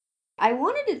I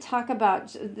wanted to talk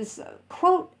about this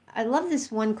quote. I love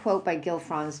this one quote by Gil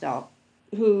Fronsdal,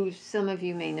 who some of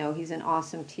you may know. He's an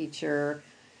awesome teacher.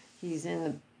 He's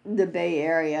in the Bay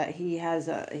Area.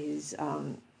 He's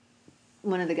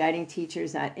one of the guiding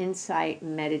teachers at Insight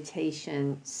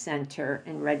Meditation Center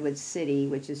in Redwood City,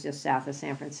 which is just south of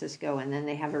San Francisco. And then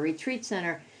they have a retreat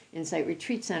center, Insight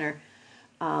Retreat Center,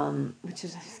 which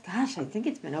is, gosh, I think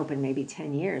it's been open maybe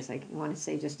 10 years. I want to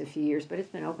say just a few years, but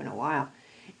it's been open a while.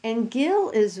 And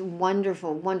Gil is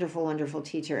wonderful, wonderful, wonderful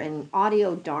teacher. And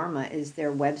Audio Dharma is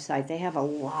their website. They have a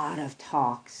lot of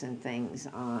talks and things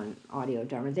on Audio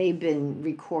Dharma. They've been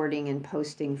recording and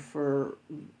posting for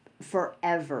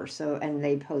forever. So, and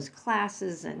they post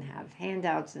classes and have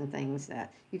handouts and things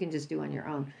that you can just do on your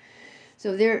own.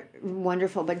 So they're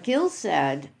wonderful. But Gil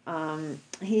said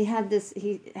he had this.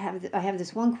 I have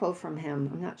this one quote from him.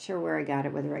 I'm not sure where I got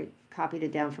it, whether I copied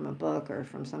it down from a book or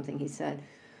from something he said.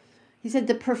 He said,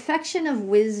 "The perfection of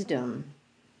wisdom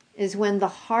is when the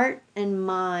heart and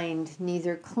mind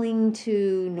neither cling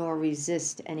to nor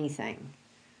resist anything."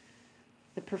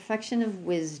 The perfection of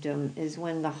wisdom is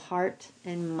when the heart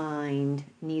and mind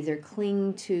neither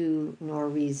cling to nor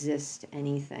resist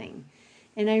anything.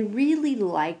 And I really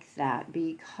like that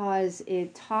because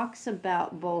it talks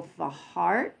about both the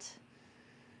heart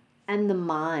and the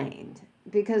mind.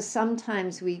 Because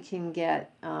sometimes we can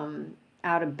get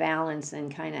out of balance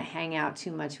and kind of hang out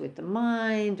too much with the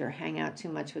mind or hang out too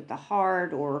much with the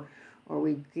heart, or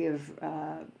we give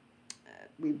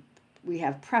we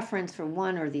have preference for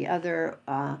one or the other.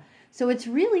 So it's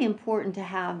really important to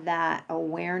have that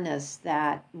awareness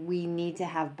that we need to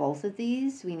have both of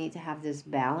these. We need to have this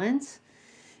balance.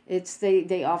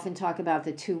 They often talk about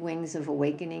the two wings of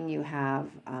awakening. You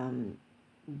have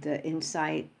the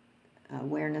insight,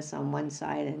 awareness on one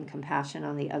side, and compassion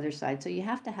on the other side. So you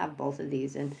have to have both of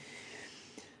these. And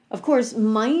of course,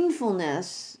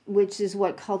 mindfulness, which is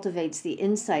what cultivates the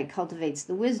insight, cultivates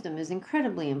the wisdom, is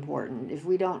incredibly important. If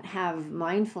we don't have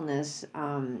mindfulness,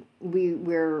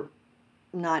 we're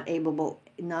not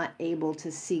able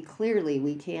to see clearly.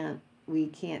 We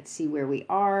can't see where we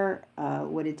are.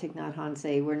 What did Thich Nhat Hanh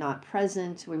say? We're not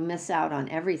present. We miss out on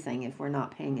everything if we're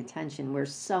not paying attention. We're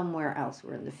somewhere else.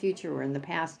 We're in the future. We're in the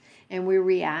past, and we're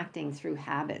reacting through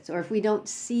habits. Or if we don't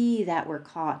see that we're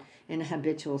caught in a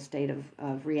habitual state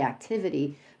of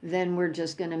reactivity, then we're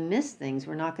just going to miss things.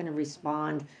 We're not going to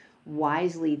respond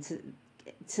wisely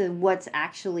to what's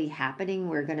actually happening.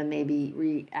 We're going to maybe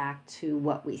react to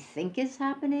what we think is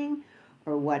happening,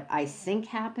 or what I think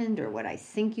happened, or what I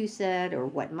think you said, or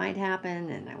what might happen,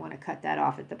 and I want to cut that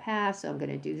off at the past, so I'm going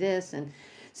to do this. And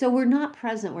so we're not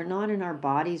present. We're not in our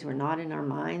bodies. We're not in our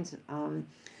minds.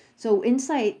 So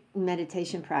insight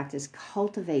meditation practice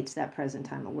cultivates that present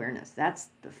time awareness. That's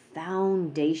the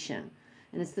foundation.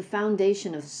 And it's the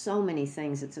foundation of so many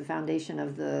things. It's the foundation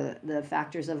of the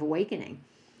factors of awakening.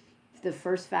 The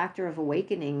first factor of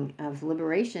awakening, of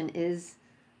liberation, is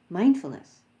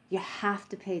mindfulness. You have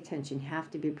to pay attention. You have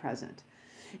to be present.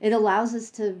 It allows us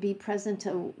to be present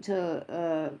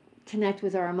to connect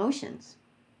with our emotions.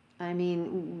 I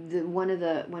mean, one of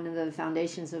the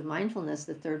foundations of mindfulness,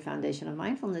 the third foundation of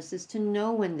mindfulness, is to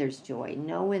know when there's joy,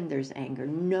 know when there's anger,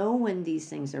 know when these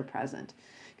things are present.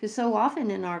 Because so often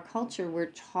in our culture,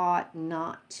 we're taught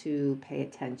not to pay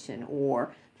attention,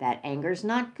 or that anger's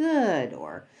not good,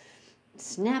 or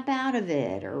snap out of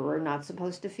it, or we're not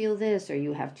supposed to feel this, or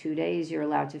you have 2 days you're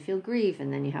allowed to feel grief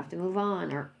and then you have to move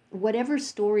on, or whatever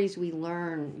stories we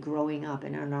learn growing up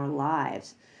and in our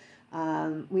lives.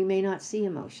 We may not see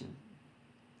emotion.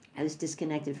 I was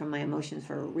disconnected from my emotions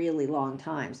for a really long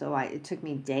time, so it took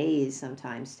me days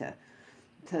sometimes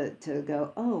to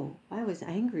go, oh, I was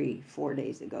angry 4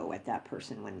 days ago at that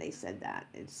person when they said that.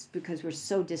 It's because we're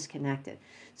so disconnected.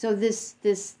 So this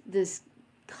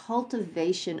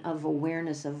cultivation of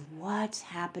awareness of what's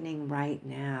happening right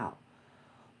now,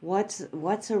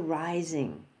 what's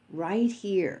arising right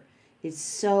here, is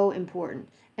so important.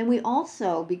 And we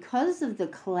also, because of the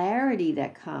clarity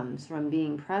that comes from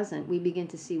being present, we begin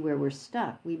to see where we're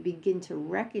stuck. We begin to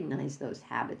recognize those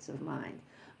habits of mind.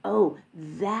 Oh,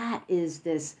 that is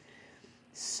this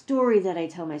story that I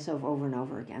tell myself over and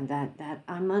over again, that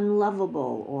I'm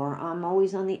unlovable, or I'm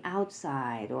always on the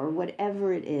outside, or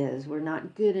whatever it is, we're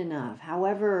not good enough.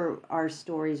 However our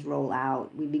stories roll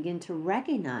out, we begin to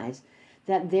recognize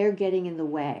that they're getting in the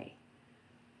way.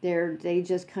 They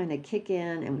just kind of kick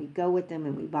in, and we go with them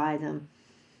and we buy them.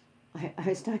 I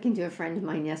was talking to a friend of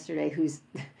mine yesterday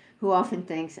who often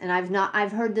thinks, and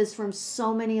I've heard this from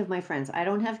so many of my friends. I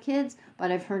don't have kids, but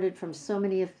I've heard it from so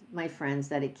many of my friends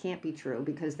that it can't be true,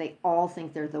 because they all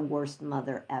think they're the worst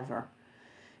mother ever.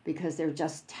 because they're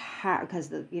just because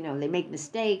they make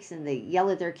mistakes and they yell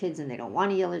at their kids and they don't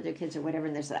want to yell at their kids or whatever,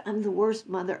 and they're like, I'm the worst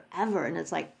mother ever, and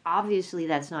it's like, obviously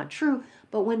that's not true,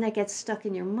 but when that gets stuck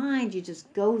in your mind, you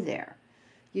just go there.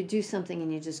 You do something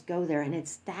and you just go there, and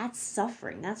that's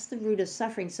suffering. That's the root of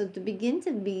suffering. So to begin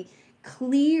to be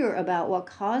clear about what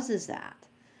causes that,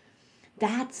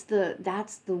 that's the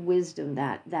wisdom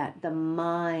that the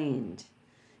mind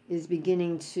is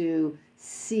beginning to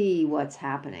see what's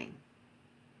happening.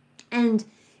 And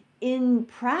in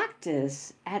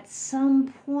practice, at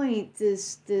some point,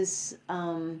 this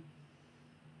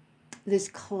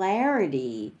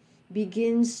clarity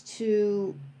begins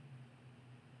to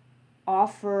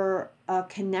offer a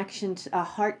connection, a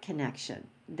heart connection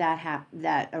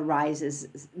that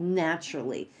arises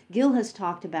naturally. Gil has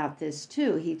talked about this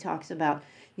too. He talks about,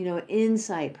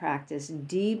 insight practice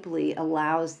deeply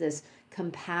allows this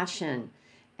compassion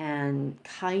and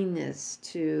kindness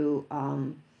to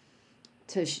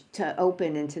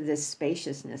open into this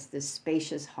spaciousness, this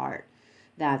spacious heart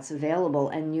that's available.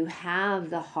 And you have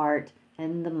the heart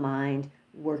and the mind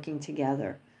working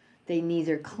together. They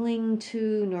neither cling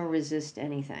to nor resist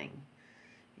anything.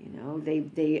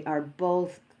 They are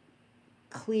both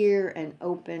clear and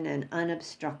open and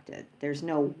unobstructed. There's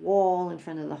no wall in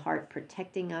front of the heart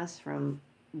protecting us from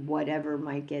whatever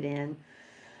might get in.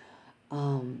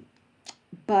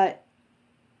 But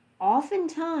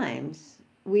oftentimes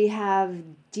we have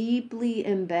deeply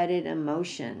embedded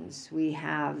emotions. We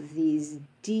have these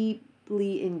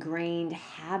deeply ingrained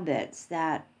habits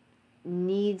that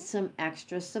need some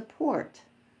extra support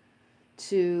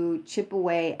to chip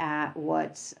away at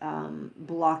what's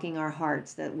blocking our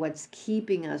hearts, that what's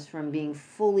keeping us from being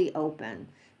fully open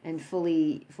and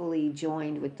fully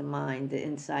joined with the mind, the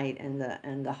insight, and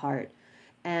the heart.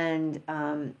 And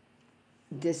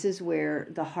this is where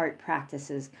the heart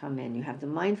practices come in. You have the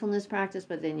mindfulness practice,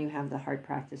 but then you have the heart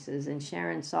practices. And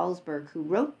Sharon Salzberg, who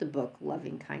wrote the book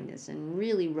Loving Kindness and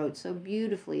really wrote so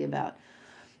beautifully about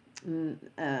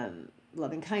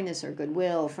loving kindness or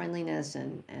goodwill, friendliness,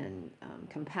 and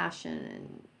compassion,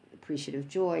 and appreciative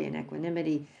joy and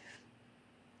equanimity.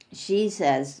 She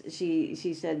says, she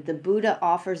said, the Buddha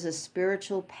offers a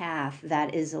spiritual path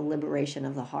that is a liberation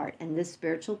of the heart. And this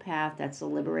spiritual path that's a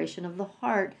liberation of the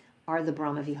heart are the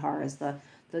Brahmaviharas,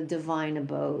 the divine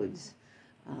abodes.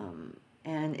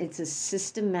 And it's a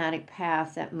systematic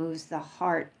path that moves the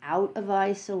heart out of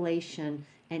isolation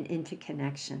and into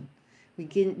connection. We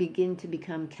begin to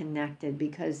become connected,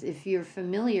 because if you're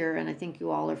familiar, and I think you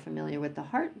all are familiar with the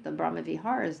heart, the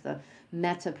Brahmaviharas, the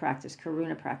metta practice,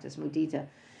 karuna practice, mudita,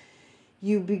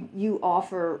 you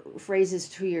offer phrases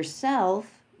to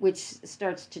yourself, which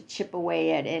starts to chip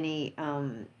away at any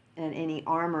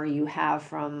armor you have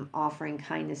from offering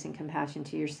kindness and compassion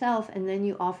to yourself, and then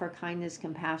you offer kindness,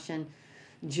 compassion,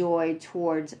 joy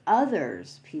towards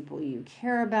others, people you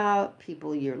care about,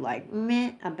 people you're like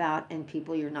meh about, and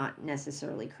people you're not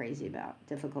necessarily crazy about,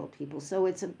 difficult people. So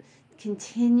it's a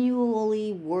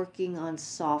continually working on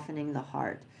softening the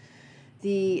heart.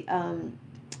 The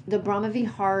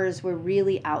Brahmaviharas were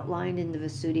really outlined in the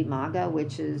Visuddhimagga,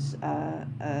 which is a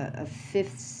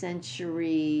 5th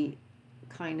century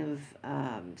kind of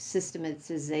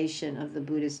systematization of the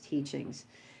Buddhist teachings.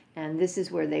 And this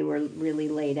is where they were really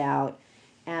laid out.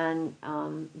 And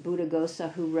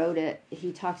Buddhaghosa, who wrote it,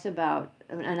 he talks about,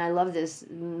 and I love this,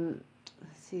 let's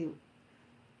see,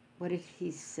 what did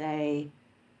he say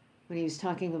when he was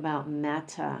talking about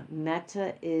metta?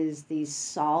 Metta is the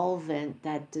solvent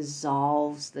that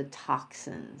dissolves the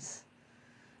toxins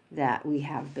that we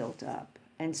have built up.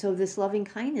 And so this loving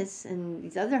kindness and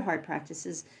these other heart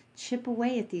practices chip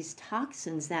away at these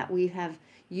toxins that we have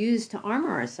used to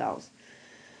armor ourselves.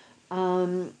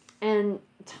 And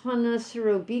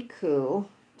Thanissaro Bhikkhu,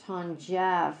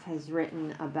 Tanjev, has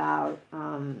written about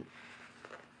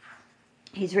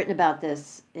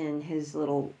this in his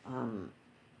little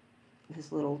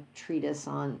treatise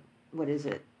on, what is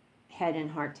it, head and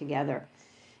heart together.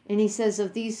 And he says,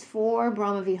 of these 4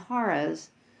 Brahmaviharas,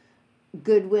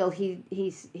 goodwill,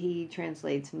 he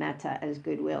translates metta as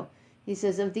goodwill. He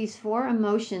says, of these 4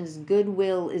 emotions,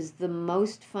 goodwill is the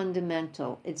most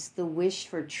fundamental. It's the wish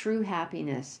for true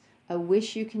happiness, a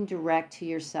wish you can direct to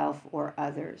yourself or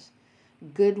others.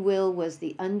 Goodwill was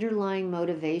the underlying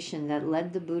motivation that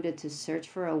led the Buddha to search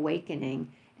for awakening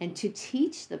and to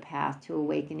teach the path to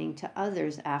awakening to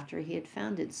others after he had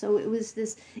found it. So it was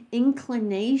this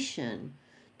inclination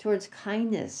towards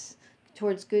kindness,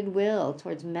 towards goodwill,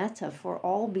 towards metta for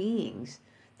all beings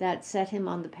that set him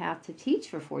on the path to teach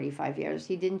for 45 years.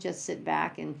 He didn't just sit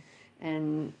back and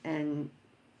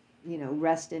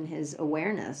rest in his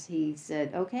awareness. He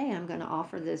said, okay, I'm going to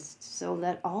offer this so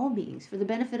that all beings, for the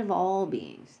benefit of all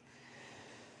beings.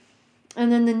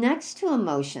 And then the next two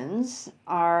emotions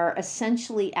are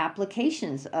essentially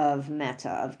applications of metta,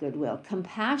 of goodwill.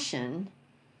 Compassion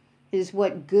is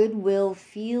what goodwill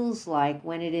feels like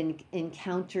when it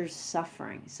encounters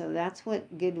suffering. So that's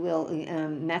what goodwill,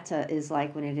 metta, is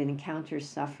like when it encounters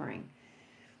suffering.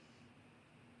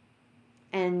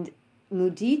 And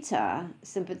mudita,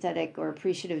 sympathetic or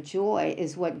appreciative joy,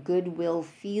 is what goodwill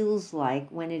feels like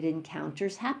when it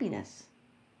encounters happiness.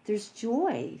 There's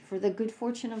joy for the good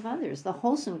fortune of others, the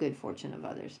wholesome good fortune of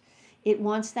others. It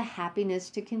wants the happiness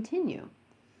to continue.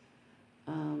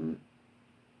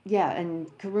 And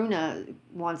karuna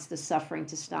wants the suffering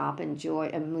to stop, and joy,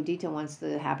 and mudita wants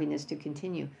the happiness to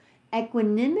continue.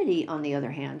 Equanimity, on the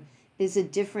other hand, is a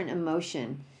different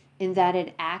emotion in that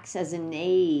it acts as an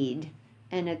aid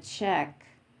and a check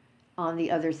on the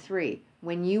other three.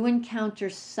 When you encounter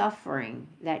suffering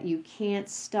that you can't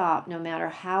stop, no matter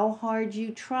how hard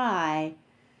you try,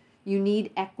 you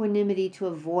need equanimity to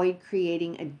avoid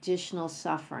creating additional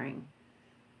suffering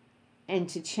and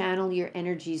to channel your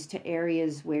energies to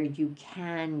areas where you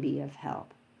can be of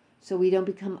help. So we don't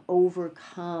become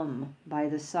overcome by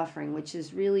the suffering, which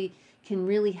can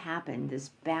really happen, this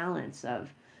balance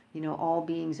of, all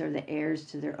beings are the heirs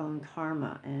to their own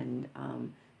karma, and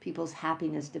people's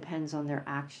happiness depends on their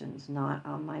actions, not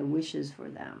on my wishes for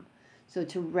them. So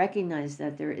to recognize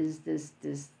that there is this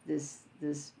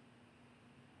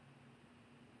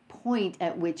point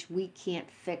at which we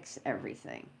can't fix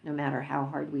everything, no matter how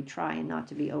hard we try, and not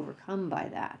to be overcome by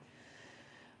that.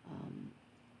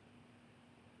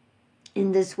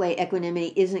 In this way,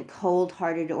 equanimity isn't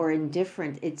cold-hearted or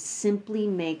indifferent. It simply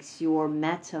makes your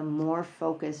metta more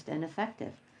focused and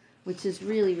effective, which is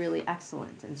really, really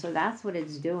excellent. And so that's what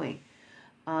it's doing.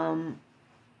 And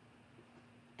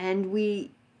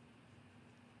we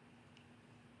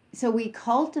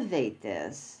cultivate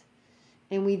this,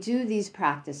 and we do these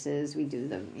practices. We do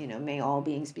them, may all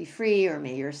beings be free, or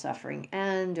may your suffering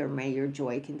end, or may your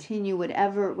joy continue,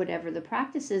 whatever the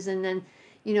practice is. And then,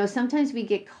 sometimes we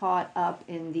get caught up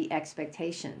in the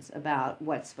expectations about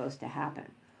what's supposed to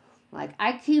happen. Like,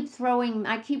 I keep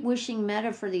wishing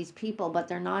metta for these people, but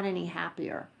they're not any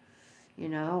happier,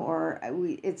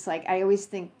 it's like, I always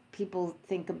think people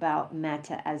think about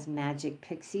metta as magic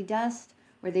pixie dust,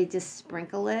 where they just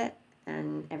sprinkle it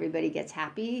and everybody gets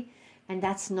happy. And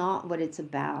that's not what it's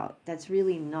about. That's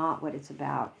really not what it's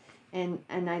about. And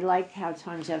I like how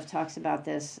Tongjev talks about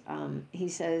this. He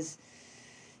says,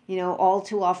 all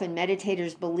too often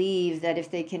meditators believe that if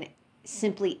they can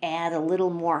simply add a little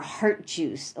more heart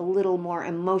juice, a little more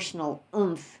emotional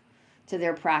oomph to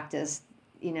their practice,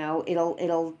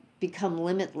 it'll become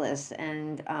limitless,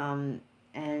 and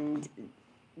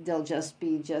they'll just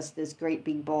be this great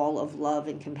big ball of love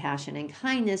and compassion and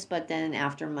kindness. But then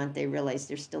after a month, they realize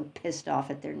they're still pissed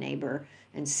off at their neighbor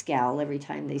and scowl every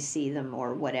time they see them,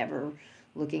 or whatever.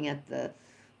 Looking at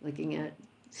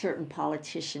certain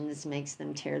politicians makes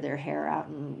them tear their hair out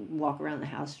and walk around the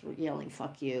house yelling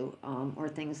 "fuck you," or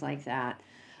things like that.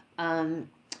 And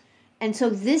so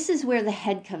this is where the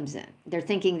head comes in. They're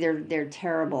thinking they're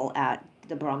terrible at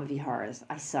the Brahma Viharas.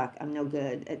 I suck. I'm no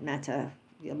good at metta.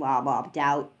 Blah blah.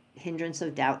 Doubt, hindrance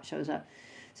of doubt shows up.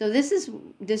 So this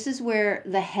is where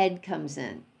the head comes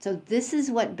in. So this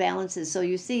is what balances. So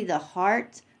you see, the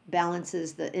heart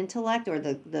balances the intellect, or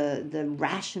the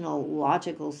rational,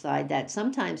 logical side that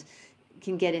sometimes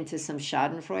can get into some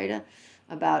Schadenfreude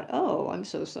about, oh, I'm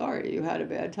so sorry you had a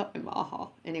bad time. Aha.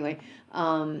 Anyway,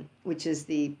 which is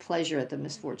the pleasure at the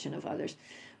misfortune of others.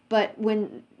 But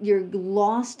when you're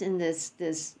lost in this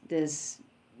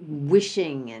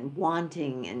wishing and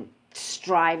wanting and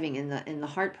striving in the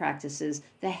heart practices,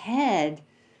 the head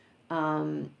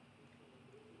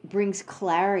brings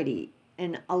clarity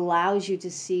and allows you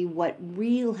to see what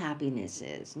real happiness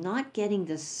is. Not getting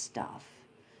the stuff,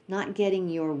 not getting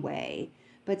your way,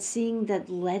 but seeing that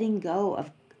letting go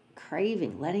of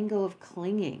craving, letting go of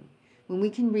clinging. When we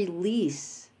can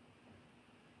release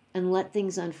and let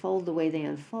things unfold the way they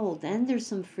unfold, then there's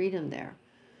some freedom there.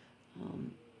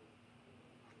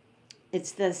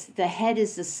 It's the head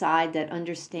is the side that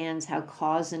understands how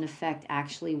cause and effect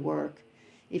actually work.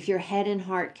 If your head and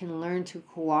heart can learn to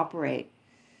cooperate,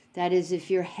 that is, if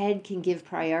your head can give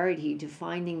priority to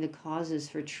finding the causes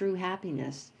for true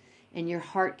happiness, and your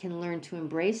heart can learn to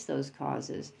embrace those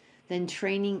causes, then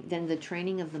the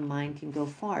training of the mind can go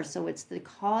far. So it's the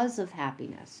cause of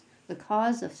happiness, the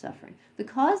cause of suffering. The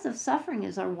cause of suffering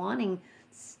is our wanting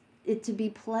it to be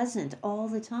pleasant all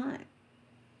the time.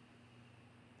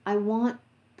 I want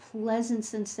pleasant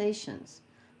sensations.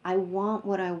 I want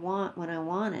what I want when I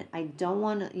want it. I don't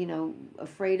want to,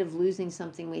 afraid of losing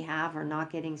something we have or not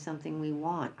getting something we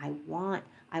want. I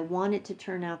want it to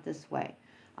turn out this way.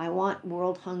 I want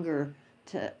world hunger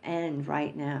to end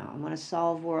right now. I want to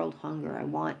solve world hunger. I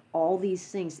want all these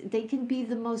things. They can be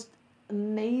the most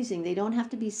amazing. They don't have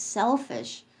to be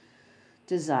selfish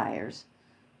desires,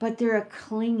 but they're a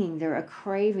clinging, they're a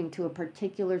craving to a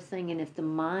particular thing. And if the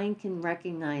mind can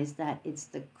recognize that it's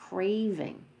the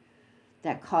craving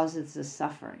that causes the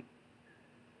suffering,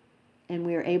 and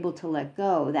we are able to let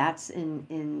go, that's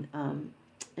in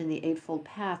the Eightfold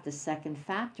Path, the second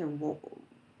factor,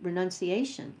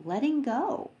 renunciation, letting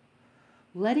go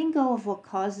of what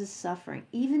causes suffering,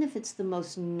 even if it's the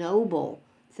most noble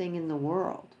thing in the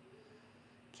world.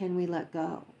 Can we let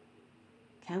go?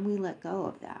 Can we let go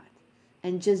of that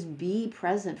and just be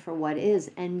present for what is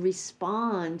and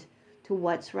respond to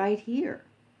what's right here?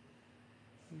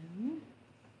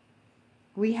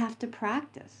 We have to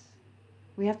practice.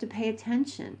 We have to pay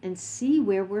attention and see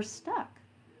where we're stuck.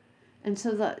 And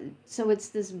so it's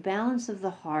this balance of the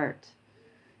heart.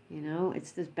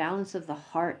 It's this balance of the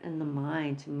heart and the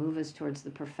mind to move us towards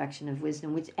the perfection of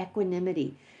wisdom, which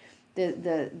equanimity.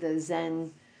 The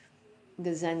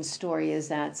Zen story is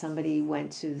that somebody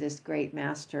went to this great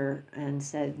master and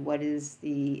said, what's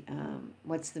the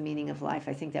meaning of life?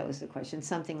 I think that was the question,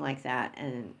 something like that.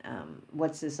 And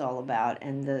what's this all about?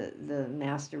 And the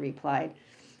master replied,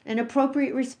 an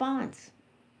appropriate response.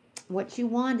 What you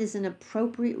want is an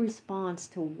appropriate response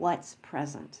to what's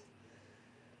present.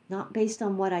 Not based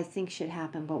on what I think should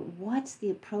happen, but what's the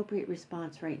appropriate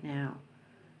response right now?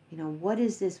 What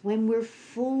is this? When we're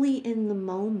fully in the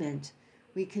moment,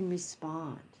 we can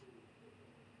respond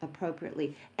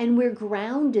appropriately. And we're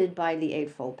grounded by the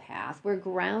Eightfold Path. We're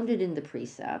grounded in the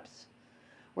precepts.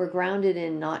 We're grounded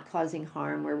in not causing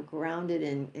harm. We're grounded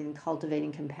in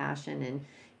cultivating compassion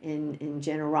and in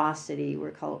generosity.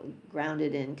 We're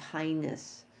grounded in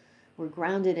kindness. We're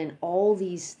grounded in all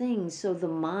these things. So the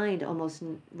mind almost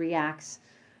reacts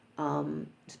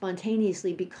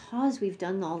spontaneously because we've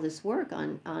done all this work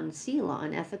on sila,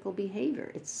 on ethical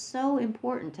behavior. It's so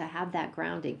important to have that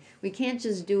grounding. We can't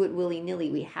just do it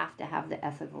willy-nilly. We have to have the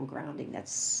ethical grounding.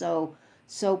 That's so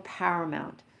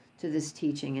paramount to this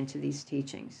teaching and to these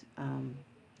teachings.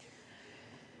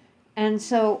 And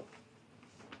so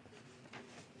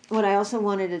what I also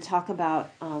wanted to talk about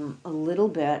a little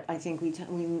bit, I think we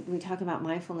talk about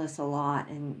mindfulness a lot,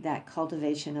 and that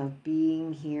cultivation of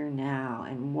being here now,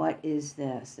 and what is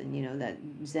this, and that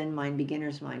Zen mind,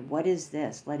 beginner's mind, what is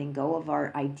this? Letting go of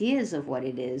our ideas of what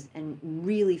it is and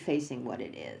really facing what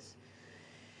it is.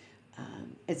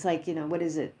 It's like, what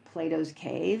is it, Plato's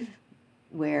cave,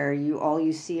 where all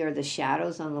you see are the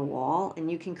shadows on the wall, and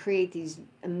you can create these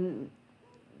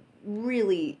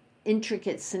really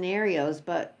intricate scenarios,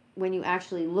 but when you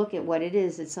actually look at what it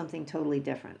is, it's something totally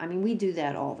different. I mean, we do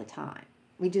that all the time.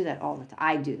 I do that all the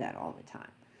time.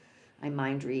 I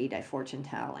mind read, I fortune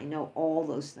tell, I know all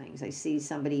those things. I see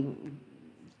somebody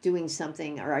doing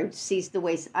something, or I see the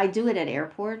way, I do it at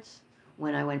airports.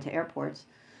 When I went to airports,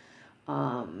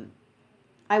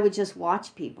 I would just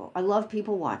watch people. I love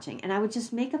people watching, and I would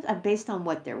just make up based on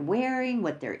what they're wearing,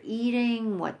 what they're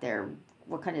eating, what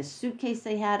kind of suitcase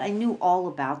they had. I knew all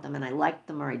about them, and I liked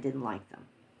them or I didn't like them.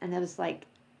 And it was like,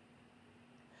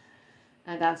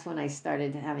 and that's when I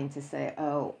started having to say,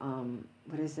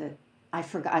 what is it? I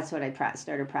forgot. That's what I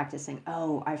started practicing.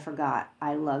 Oh, I forgot.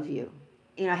 I love you.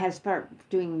 I had to start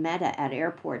doing metta at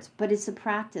airports, but it's a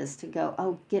practice to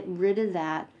go, get rid of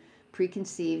that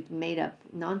preconceived, made up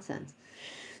nonsense.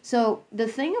 So the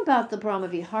thing about the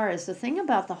Brahmaviharas, the thing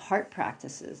about the heart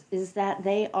practices is that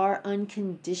they are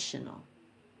unconditional.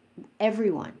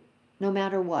 Everyone, no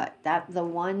matter what. That the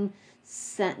one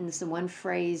sentence, the one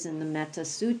phrase in the Metta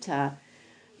Sutta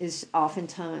is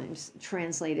oftentimes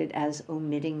translated as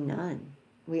omitting none.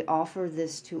 We offer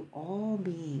this to all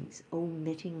beings,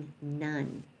 omitting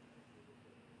none.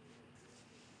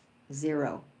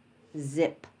 Zero.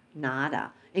 Zip.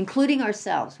 Nada. Including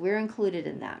ourselves. We're included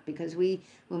in that because when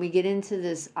we get into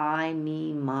this I,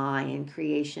 me, my, and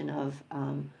creation of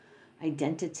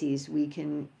identities, we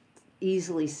can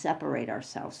easily separate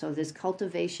ourselves. So this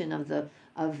cultivation of the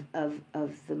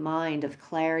mind, of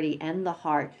clarity, and the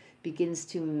heart begins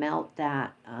to melt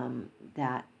that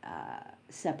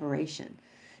separation.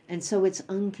 And so it's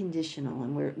unconditional,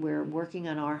 and we're working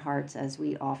on our hearts as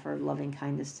we offer loving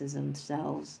kindness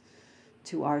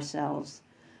to ourselves.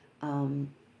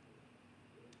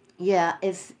 Yeah,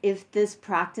 if this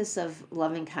practice of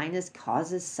loving kindness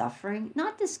causes suffering,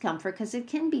 not discomfort, because it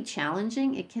can be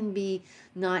challenging, it can be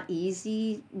not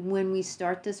easy when we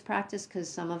start this practice, because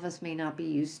some of us may not be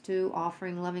used to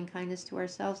offering loving kindness to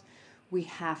ourselves. We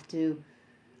have to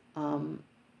um,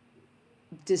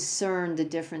 discern the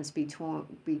difference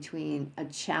between a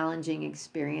challenging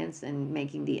experience and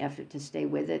making the effort to stay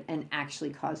with it, and actually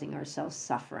causing ourselves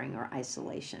suffering or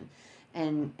isolation,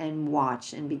 and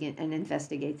watch and begin and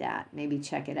investigate that. Maybe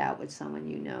check it out with someone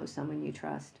you know, someone you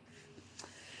trust.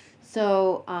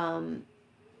 So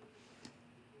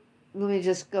let me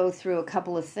just go through a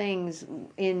couple of things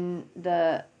in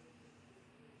the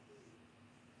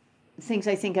things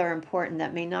I think are important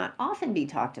that may not often be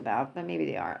talked about, but maybe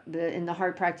they are. In the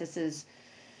heart practices,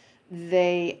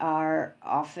 they are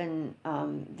often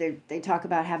they talk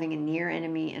about having a near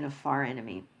enemy and a far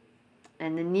enemy,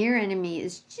 and the near enemy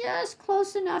is just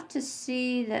close enough to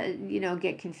see that,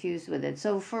 get confused with it.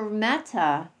 So for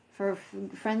metta, for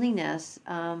friendliness,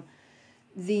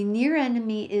 the near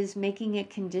enemy is making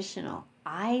it conditional.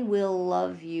 I will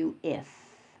love you if.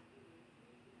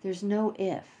 There's no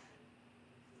if,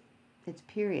 it's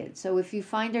period. So if you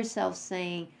find ourselves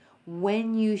saying,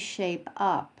 when you shape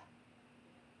up,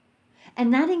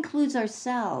 and that includes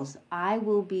ourselves, I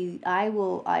want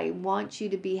you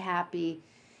to be happy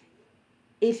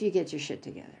if you get your shit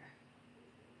together,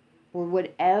 or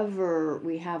whatever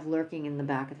we have lurking in the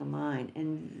back of the mind.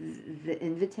 And the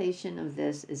invitation of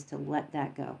this is to let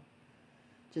that go.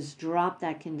 Just drop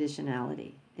that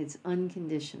conditionality. It's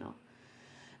unconditional.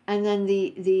 And then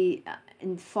the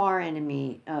far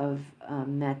enemy of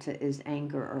metta is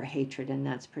anger or hatred, and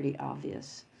that's pretty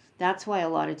obvious. That's why a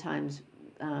lot of times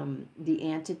the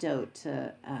antidote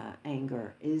to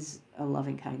anger is a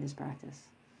loving kindness practice,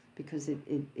 because it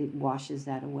washes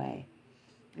that away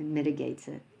and mitigates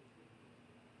it.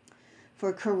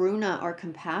 For karuna or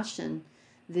compassion,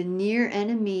 the near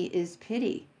enemy is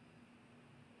pity.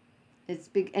 It's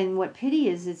big, and what pity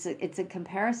is, it's a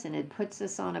comparison. It puts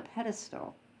us on a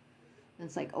pedestal. And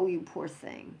it's like, oh, you poor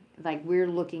thing. Like we're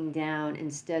looking down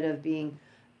instead of being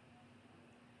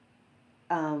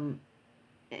in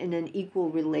an equal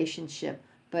relationship,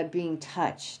 but being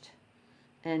touched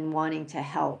and wanting to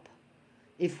help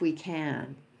if we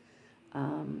can.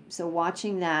 So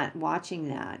watching that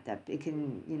it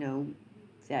can,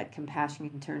 that compassion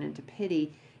can turn into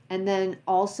pity. And then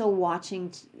also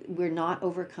watching, we're not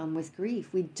overcome with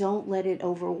grief. We don't let it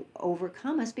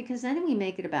overcome us, because then we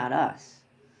make it about us.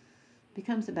 It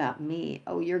becomes about me.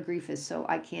 Oh, your grief is so,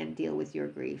 I can't deal with your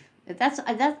grief.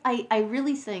 I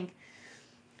really think,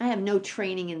 I have no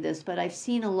training in this, but I've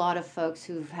seen a lot of folks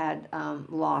who've had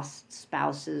lost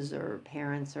spouses or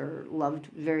parents or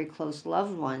very close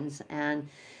loved ones, and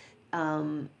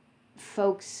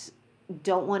folks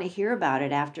don't want to hear about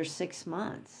it after 6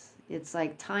 months. It's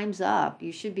like, time's up.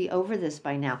 You should be over this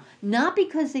by now. Not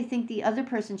because they think the other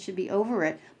person should be over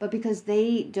it, but because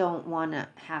they don't want to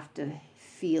have to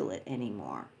feel it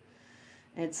anymore.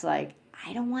 It's like,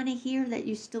 I don't want to hear that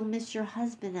you still miss your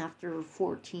husband after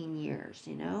 14 years,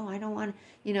 I don't want,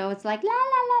 it's like, la,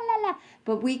 la, la, la, la.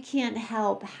 But we can't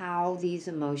help how these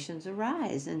emotions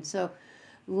arise. And so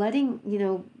letting,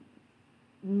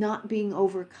 not being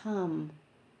overcome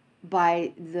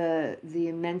by the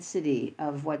immensity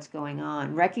of what's going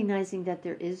on, recognizing that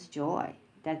there is joy,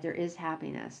 that there is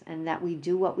happiness, and that we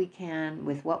do what we can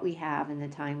with what we have and the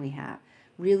time we have,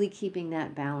 really keeping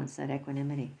that balance, that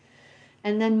equanimity.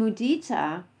 And then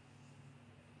mudita,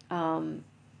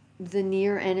 the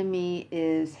near enemy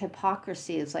is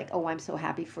hypocrisy. It's like, oh, I'm so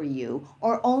happy for you,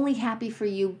 or only happy for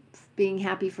you, being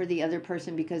happy for the other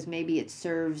person because maybe it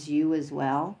serves you as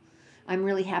well. I'm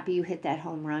really happy you hit that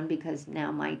home run because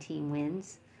now my team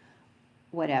wins.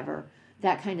 Whatever,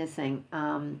 that kind of thing.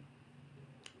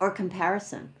 Or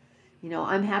comparison.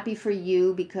 I'm happy for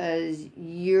you because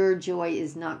your joy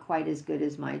is not quite as good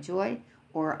as my joy,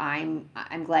 or I'm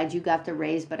glad you got the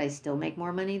raise, but I still make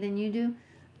more money than you do.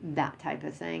 That type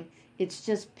of thing. It's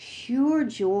just pure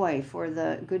joy for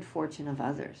the good fortune of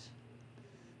others.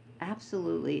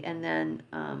 Absolutely. And then,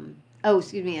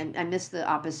 excuse me, I missed the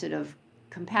opposite of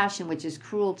compassion, which is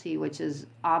cruelty, which is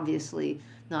obviously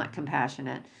not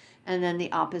compassionate. And then the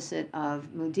opposite of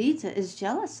mudita is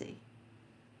jealousy.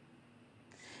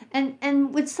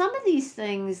 And with some of these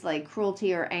things like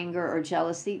cruelty or anger or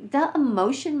jealousy, the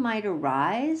emotion might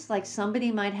arise, like somebody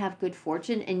might have good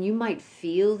fortune and you might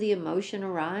feel the emotion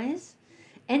arise.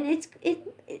 And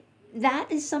that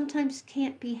is sometimes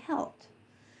can't be helped.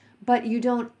 But you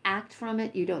don't act from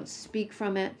it, you don't speak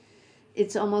from it.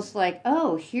 It's almost like,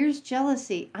 oh, here's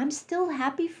jealousy. I'm still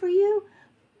happy for you,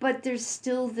 but there's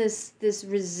still this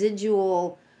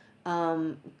residual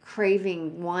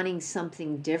craving, wanting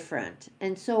something different.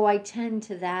 And so I tend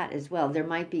to that as well. There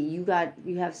might be, you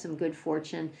have some good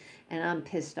fortune and I'm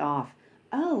pissed off.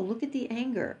 Oh, look at the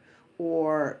anger.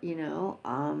 Or,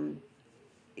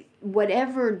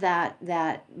 whatever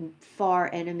that far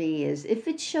enemy is, if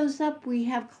it shows up, we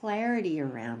have clarity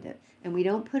around it and we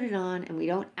don't put it on and we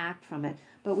don't act from it,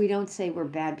 but we don't say we're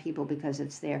bad people because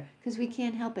it's there, because we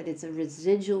can't help it. It's a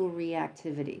residual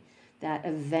reactivity that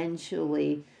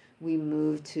eventually we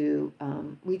move to,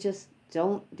 we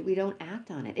don't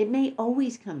act on it. It may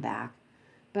always come back,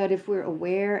 but if we're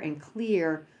aware and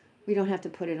clear, we don't have to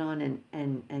put it on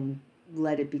and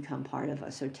let it become part of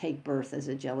us, or take birth as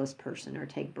a jealous person, or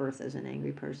take birth as an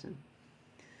angry person.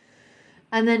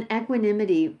 And then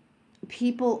equanimity,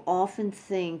 people often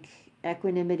think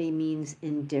equanimity means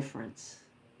indifference.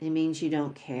 It means you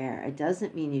don't care. It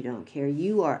doesn't mean you don't care.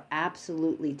 You are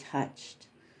absolutely touched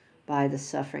by the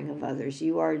suffering of others.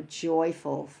 You are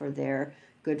joyful for their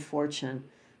good fortune,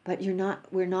 but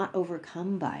we're not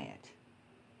overcome by it.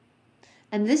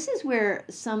 And this is where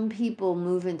some people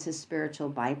move into spiritual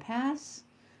bypass,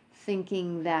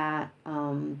 thinking that,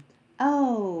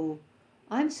 oh,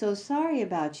 I'm so sorry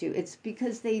about you. It's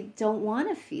because they don't want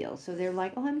to feel. So they're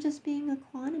like, oh, I'm just being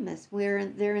equanimous.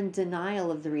 They're in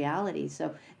denial of the reality.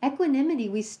 So equanimity,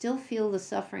 we still feel the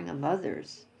suffering of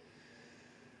others,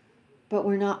 but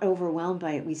we're not overwhelmed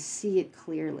by it. We see it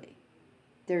clearly.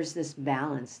 There's this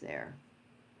balance there.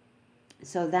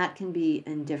 So that can be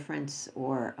indifference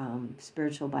or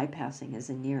spiritual bypassing as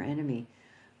a near enemy.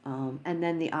 And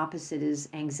then the opposite is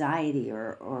anxiety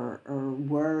or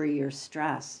worry or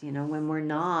stress, when we're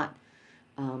not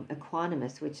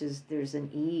equanimous, which is there's an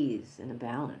ease and a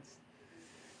balance.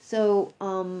 So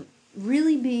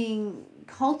really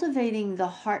cultivating the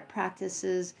heart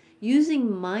practices,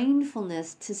 using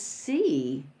mindfulness to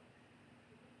see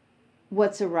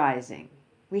what's arising.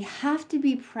 We have to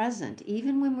be present,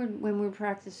 even when we're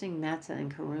practicing metta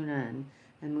and karuna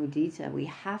and mudita. We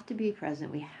have to be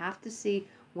present. We have to see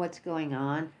what's going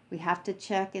on. We have to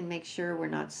check and make sure we're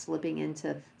not slipping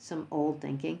into some old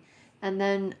thinking. And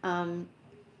then, and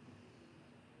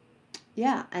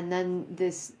then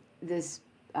this,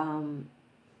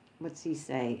 what's he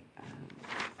say?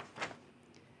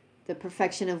 The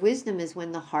perfection of wisdom is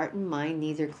when the heart and mind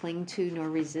neither cling to nor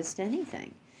resist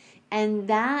anything. And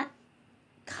that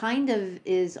kind of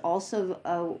is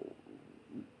also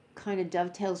kind of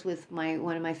dovetails with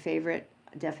one of my favorite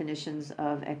definitions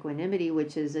of equanimity,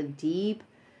 which is a deep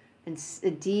and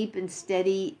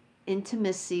steady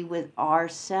intimacy with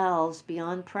ourselves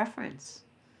beyond preference.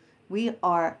 We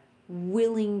are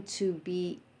willing to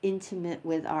be intimate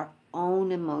with our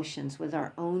own emotions, with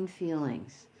our own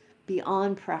feelings,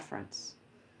 beyond preference.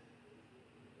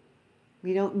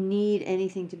 We don't need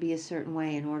anything to be a certain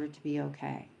way in order to be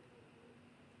okay.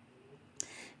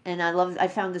 And I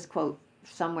found this quote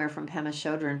somewhere from Pema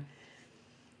Chodron.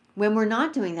 When we're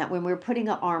not doing that, when we're putting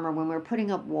up armor, when we're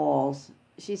putting up walls,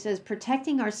 she says,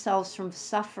 protecting ourselves from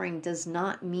suffering does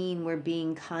not mean we're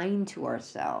being kind to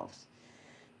ourselves.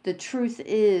 The truth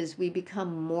is we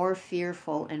become more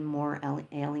fearful and more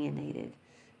alienated.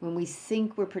 When we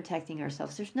think we're protecting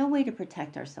ourselves, there's no way to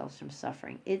protect ourselves from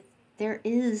suffering. There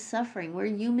is suffering. We're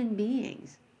human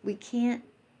beings. We can't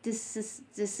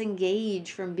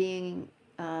disengage from being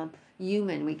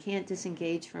human. We can't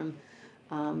disengage from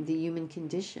the human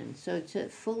condition. So to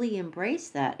fully embrace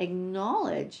that,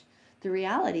 acknowledge the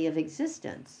reality of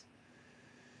existence,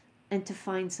 and to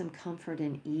find some comfort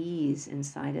and ease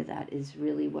inside of that is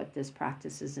really what this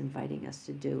practice is inviting us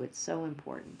to do. It's so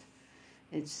important.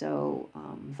 It's so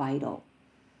vital.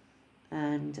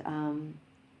 And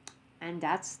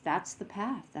that's the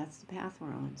path. That's the path we're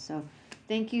on. So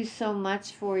thank you so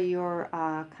much for your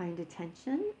kind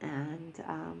attention, and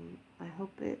I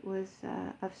hope it was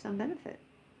of some benefit.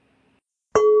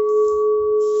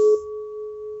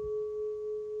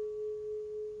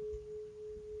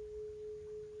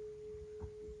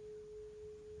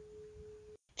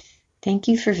 Thank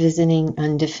you for visiting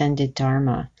Undefended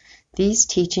Dharma. These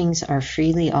teachings are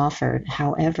freely offered.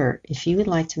 However, if you would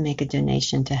like to make a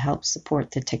donation to help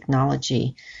support the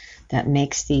technology that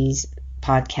makes these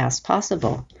podcasts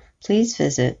possible, please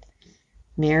visit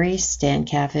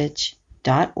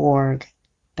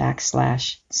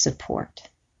marystankavich.org/support.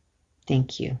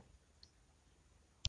 Thank you.